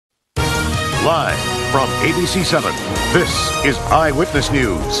Live from ABC 7, this is Eyewitness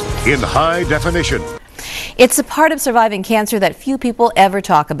News in high definition. It's a part of surviving cancer that few people ever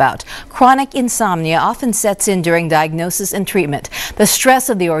talk about. Chronic insomnia often sets in during diagnosis and treatment. The stress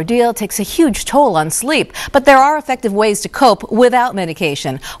of the ordeal takes a huge toll on sleep, but there are effective ways to cope without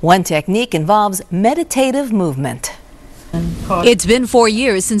medication. One technique involves meditative movement. It's been 4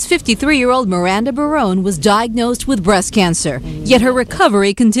 years since 53-year-old Miranda Barone was diagnosed with breast cancer, yet her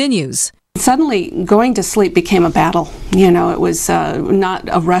recovery continues. Suddenly, going to sleep became a battle. It was not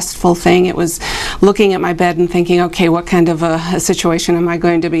a restful thing. It was looking at my bed and thinking, okay, what kind of a situation am I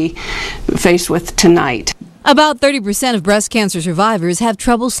going to be faced with tonight? About 30% of breast cancer survivors have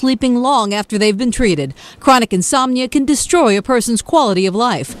trouble sleeping long after they've been treated. Chronic insomnia can destroy a person's quality of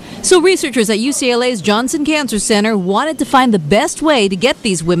life. So researchers at UCLA's Jonsson Cancer Center wanted to find the best way to get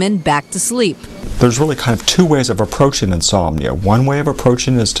these women back to sleep. There's really kind of two ways of approaching insomnia. One way of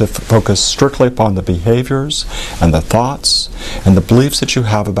approaching is to focus strictly upon the behaviors and the thoughts and the beliefs that you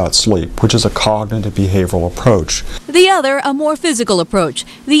have about sleep, which is a cognitive behavioral approach. The other, a more physical approach,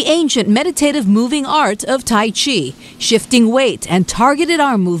 the ancient meditative moving art of Tai Chi. Shifting weight and targeted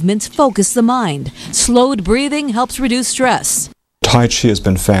arm movements focus the mind. Slowed breathing helps reduce stress. Tai Chi has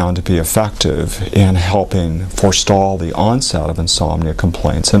been found to be effective in helping forestall the onset of insomnia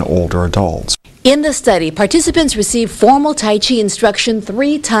complaints in older adults. In the study, participants receive formal Tai Chi instruction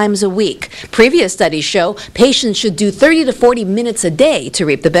 3 times a week. Previous studies show patients should do 30 to 40 minutes a day to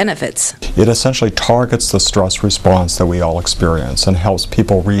reap the benefits. It essentially targets the stress response that we all experience and helps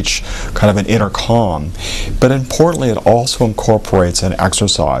people reach kind of an inner calm. But importantly, it also incorporates an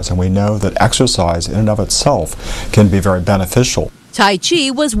exercise, and we know that exercise in and of itself can be very beneficial. Tai Chi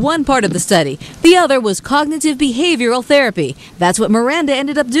was one part of the study. The other was cognitive behavioral therapy. That's what Miranda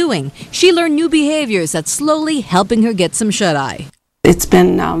ended up doing. She learned new behaviors that's slowly helping her get some shut-eye. It's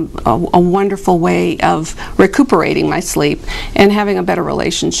been a wonderful way of recuperating my sleep and having a better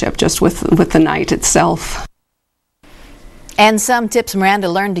relationship just with the night itself. And some tips Miranda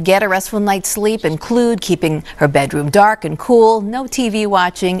learned to get a restful night's sleep include keeping her bedroom dark and cool, no TV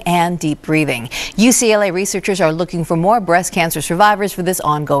watching, and deep breathing. UCLA researchers are looking for more breast cancer survivors for this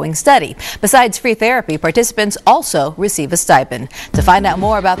ongoing study. Besides free therapy, participants also receive a stipend. To find out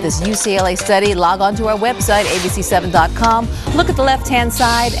more about this UCLA study, log on to our website, abc7.com, look at the left-hand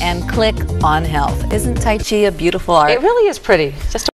side, and click on Health. Isn't Tai Chi a beautiful art? It really is pretty. Just